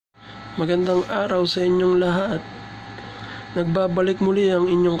Magandang araw sa inyong lahat. Nagbabalik muli ang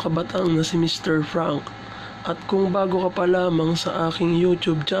inyong kabatang na si Mr. Frank. At kung bago ka pa lamang sa aking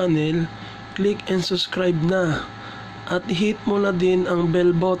YouTube channel, click and subscribe na. At hit mo na din ang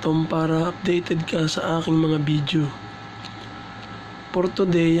bell button para updated ka sa aking mga video. For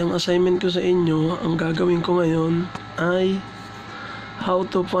today, ang assignment ko sa inyo, ang gagawin ko ngayon ay how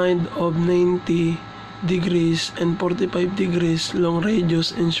to find of 90 degrees and 45 degrees long radius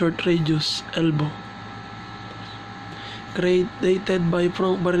and short radius elbow. Created by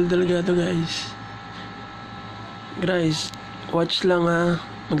Frank Baril Delgado, guys. Guys, watch lang ha.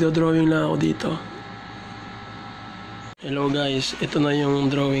 Magdodrawing lang ako dito. Hello guys, ito na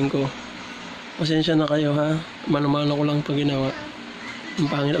yung drawing ko. Pasensya na kayo ha. Mano-mano ko lang ito ginawa. Ang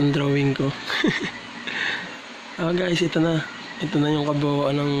pangit ang drawing ko. Guys, ito na. Ito na yung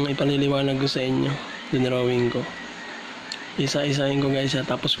kabuuan ng ipaliliwanag ko sa inyo. Dinrawing ko. Isa-isahin ko guys ha.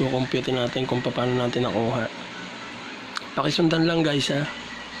 Tapos kukompute natin kung paano natin nakuha. Pakisundan lang guys ha.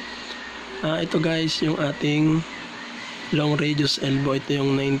 Ito guys yung ating long radius elbow. Ito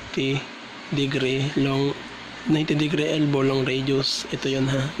yung 90 degree elbow long radius. Ito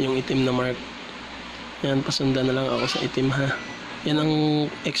yun ha. Yung itim na mark. Yan, pasundan na lang ako sa itim ha. Yan ang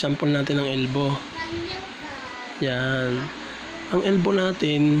example natin ng elbow. Yan. Ang elbow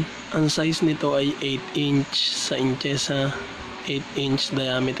natin, ang size nito ay 8 inch sa inches ha. 8 inch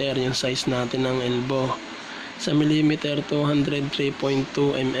diameter yung size natin ng elbow. Sa millimeter, 203.2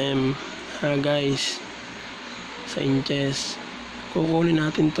 mm ha guys. Sa inches. Kukunin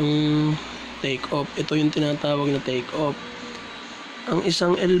natin tong take off. Ito yung tinatawag na take off. Ang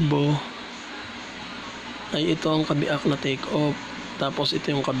isang elbow ay ito ang kabiak na take off. Tapos ito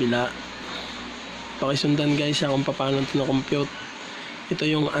yung kabila. Pakisundan guys kung paano ito na-compute. Ito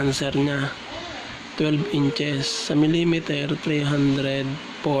yung answer niya. 12 inches sa millimeter, 304.8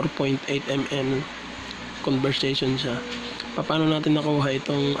 mm. Conversation siya. Paano natin nakuha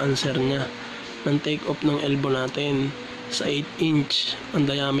itong answer niya ng take off ng elbow natin? Sa 8 inch ang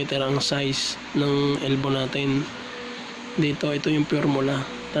diameter, ang size ng elbow natin. Dito, ito yung formula.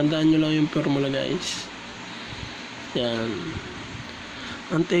 Tandaan nyo lang yung formula guys. Yan.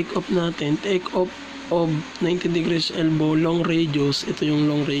 Ang take off natin, take off of 90 degrees elbow long radius. Ito yung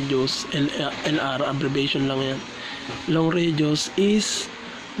long radius, LR, abbreviation lang yan. Long radius is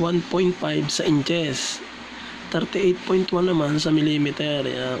 1.5 sa inches, 38.1 naman sa millimeter.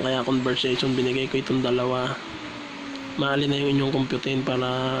 Yan, kaya conversation binigay ko itong dalawa. Maali na yung inyong computein para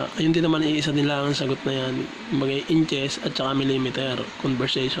ayun din naman, iisa din lang ang sagot na yan. Bagay inches at saka millimeter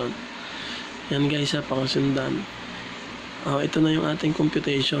conversation. Yan guys ha, pakasundan. Ito na yung ating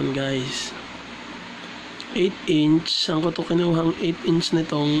computation guys. 8 inch, saan ko ito kinuhang 8 inch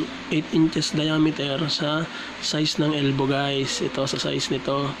nitong 8 inches diameter sa size ng elbow guys. Ito sa size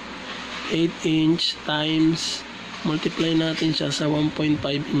nito 8 inch times multiply natin siya sa 1.5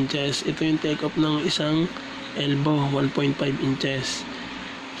 inches. Ito yung take off ng isang elbow, 1.5 inches.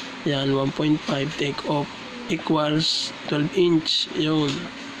 Yan, 1.5 take off equals 12 inch. Yun,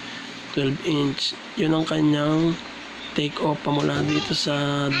 12 inch. Yun ang kanyang take off pamula dito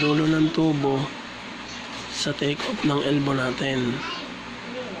sa dulo ng tubo sa take off ng elbow natin.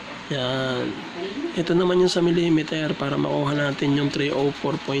 Yan. Ito naman yung sa millimeter para makuha natin yung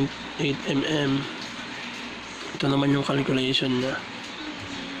 304.8 mm. Ito naman yung calculation niya.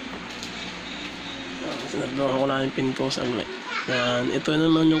 Sinagawa ko lang yung pinto sa angli. Yan. Ito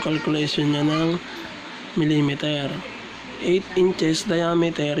naman yung calculation niya ng millimeter. 8 inches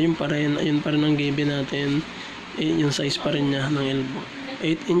diameter, yun pa rin. Ayun pa rin ang given natin. Yung size pa rin niya ng elbow.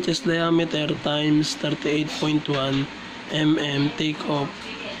 8 inches diameter times 38.1 mm take off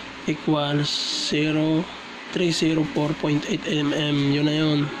equals 304.8 mm. Yun na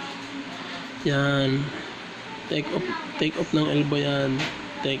yun. Yan. Take off ng elbow yan.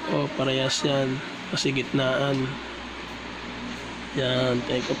 Take off, parehas yan. Kasi gitnaan. Yan.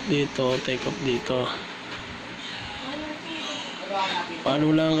 Take off dito. Take off dito.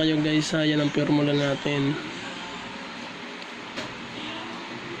 Paano lang kayo guys ha. Yan ang formula natin.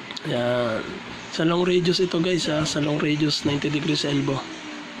 Yan. Sa long radius ito guys ha. Sa long radius 90 degrees elbow.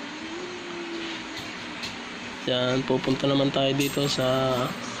 Yan. Pupunta naman tayo dito sa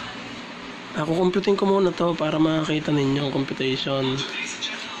computing ko muna to para makakita ninyo ang computation.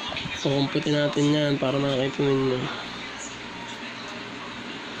 Kukumputin natin yan para makakita ninyo.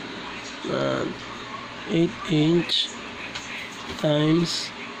 8 inch times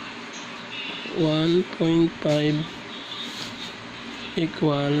 1.5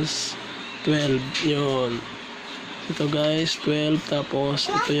 equals 12. Yun. Ito guys, 12. Tapos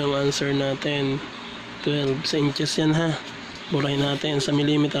ito yung answer natin. 12 sa inches yan ha. Burahin natin. Sa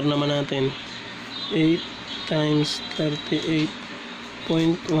millimeter naman natin. 8 times 38.1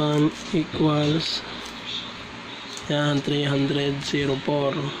 equals yan,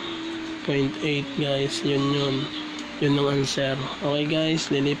 304.8 guys. Yun ang answer. Okay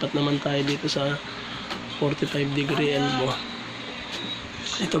guys, lilipat naman tayo dito sa 45 degree elbow.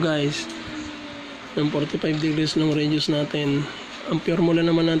 Ito guys, yung 45 degrees ng radius natin. Ang formula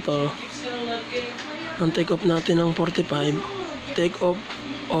naman na to, ang take off natin ng 45, take off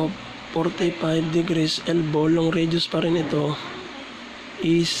of 45 degrees elbow, long radius pa rin ito,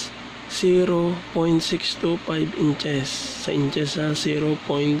 is 0.625 inches. Sa inches ha,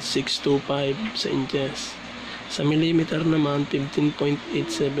 0.625 sa inches. Sa millimeter naman,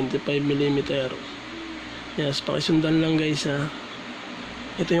 15.875 millimeter. Yes, pakisundan lang guys ha.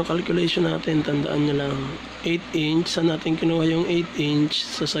 Ito yung calculation natin, tandaan nyo lang. 8 inch, saan natin kinuha yung 8 inch?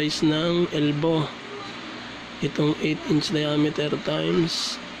 Sa size ng elbow. Itong 8 inch diameter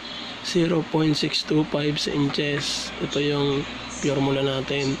times 0.625 sa inches. Ito yung formula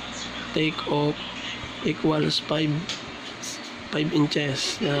natin. Take off equals 5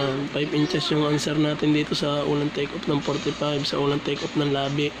 inches. Yan, 5 inches yung answer natin dito sa unang take off ng 45, sa unang take off ng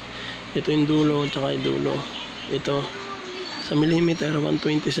labi. Ito yung dulo, tsaka yung dulo. Ito, sa millimeter,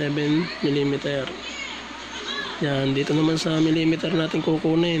 127 millimeter. Yan, dito naman sa millimeter natin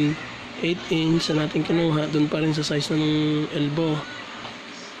kukunin. 8 inch sa natin kinuha, dun pa rin sa size ng elbow.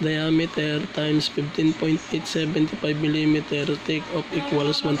 Diameter times 15.875 millimeter, take off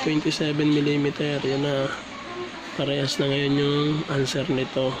equals 127 millimeter. Yan na, parehas na ngayon yung answer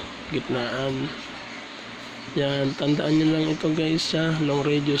nito, gitnaan. Yan, tandaan nyo lang ito guys sa long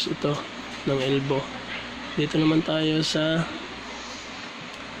radius ito ng elbow. Dito naman tayo sa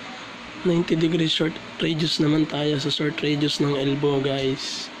 90 degree short radius naman tayo, sa short radius ng elbow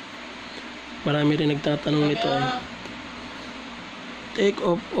guys. Marami rin nagtatanong nito eh. Take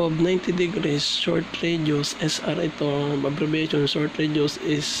off of 90 degrees short radius, SR ito, abbreviation short radius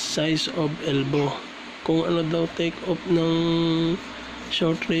is size of elbow. Kung ano daw take off ng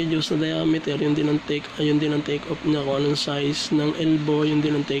short radius na diameter, yun din ang take off niya. Kung anong size ng elbow, yun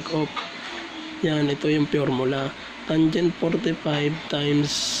din ang take off. Yan, ito yung formula. Tangent 45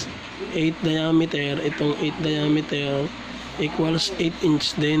 times 8 diameter, itong 8 diameter equals 8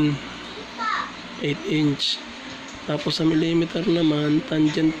 inch din. 8 inch. Tapos sa millimeter naman,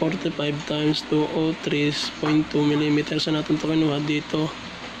 tangent 45 times 203.2 millimeter. Sa natin ito kinuha dito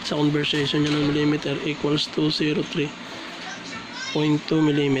sa conversion niya ng millimeter equals 203.2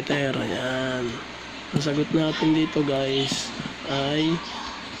 millimeter. Ayan. Ang sagot natin dito guys ay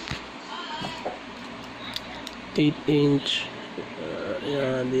 8 inch.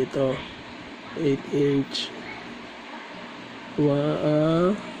 Ayan, dito 8 inch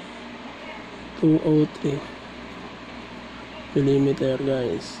 203 millimeter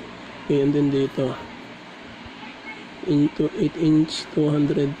guys. Ganyan din dito, into 8 inch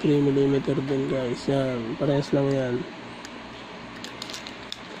 203 millimeter din guys. Yan, parehas lang yan.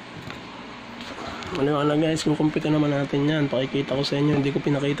 Maliwanag guys, kukumpita naman natin yan. Pakikita ko sa inyo, hindi ko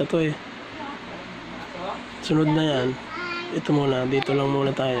pinakita to eh. Sunod na yan, ito muna, dito lang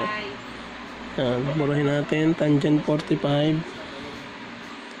muna tayo. Yan, burahin natin. Tangent 45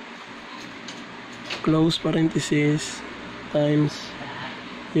 close parenthesis times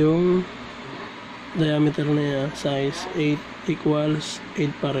yung diameter na yan, size 8 equals 8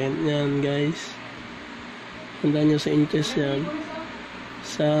 pa rin. Yan guys, tandaan nyo sa inches yan.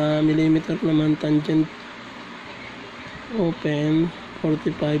 Sa millimeter naman, tangent open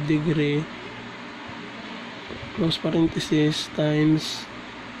 45 degree close parenthesis times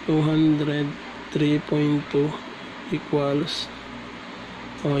 203.2 equals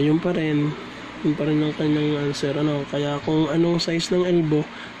yun pa rin ang kanyang answer. Kaya kung anong size ng elbow,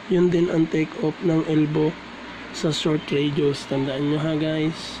 yun din ang take off ng elbow sa short radius. Tandaan nyo ha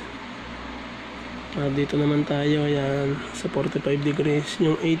guys. Dito naman tayo, yan, sa 45 degrees,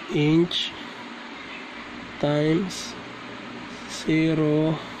 yung 8 inch times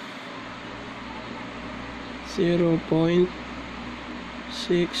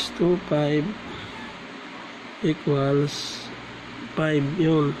 0.625 equals 5,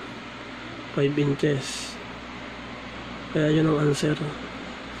 yun, 5 inches. Kaya yun ang answer.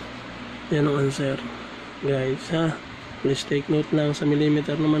 Yan ang answer guys ha. Please take note lang. Sa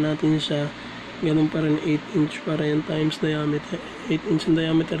millimeter naman natin siya, ganun pa rin, 8 inch pa rin times diameter, 8 inch in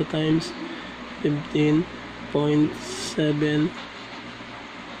diameter times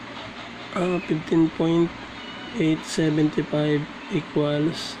 15.875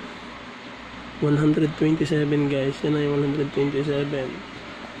 equals 127 guys. Yan ay 127.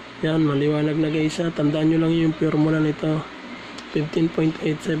 Yan, maliwanag na guys ha. Tandaan nyo lang yung formula nito.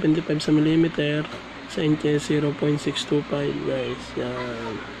 15.875 sa millimeter. Sa inches, 0.625 guys.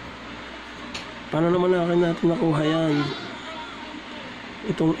 Yan. Paano naman natin nakuha yan?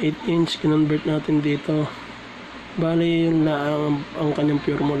 Itong 8 inch, kinonvert natin dito. Bali, yun lang ang kanyang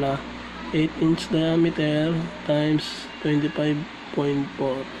formula. 8 inch diameter times 25.4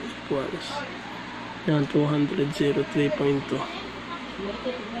 equals. Yan, 203.2.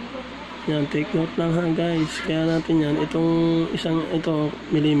 Yan, take note lang ha guys. Kaya natin yan, ito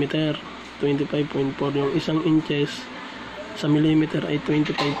millimeter, 25.4. Yung isang inches sa millimeter ay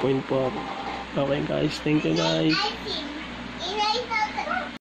 25.4. Okay guys, thank you guys.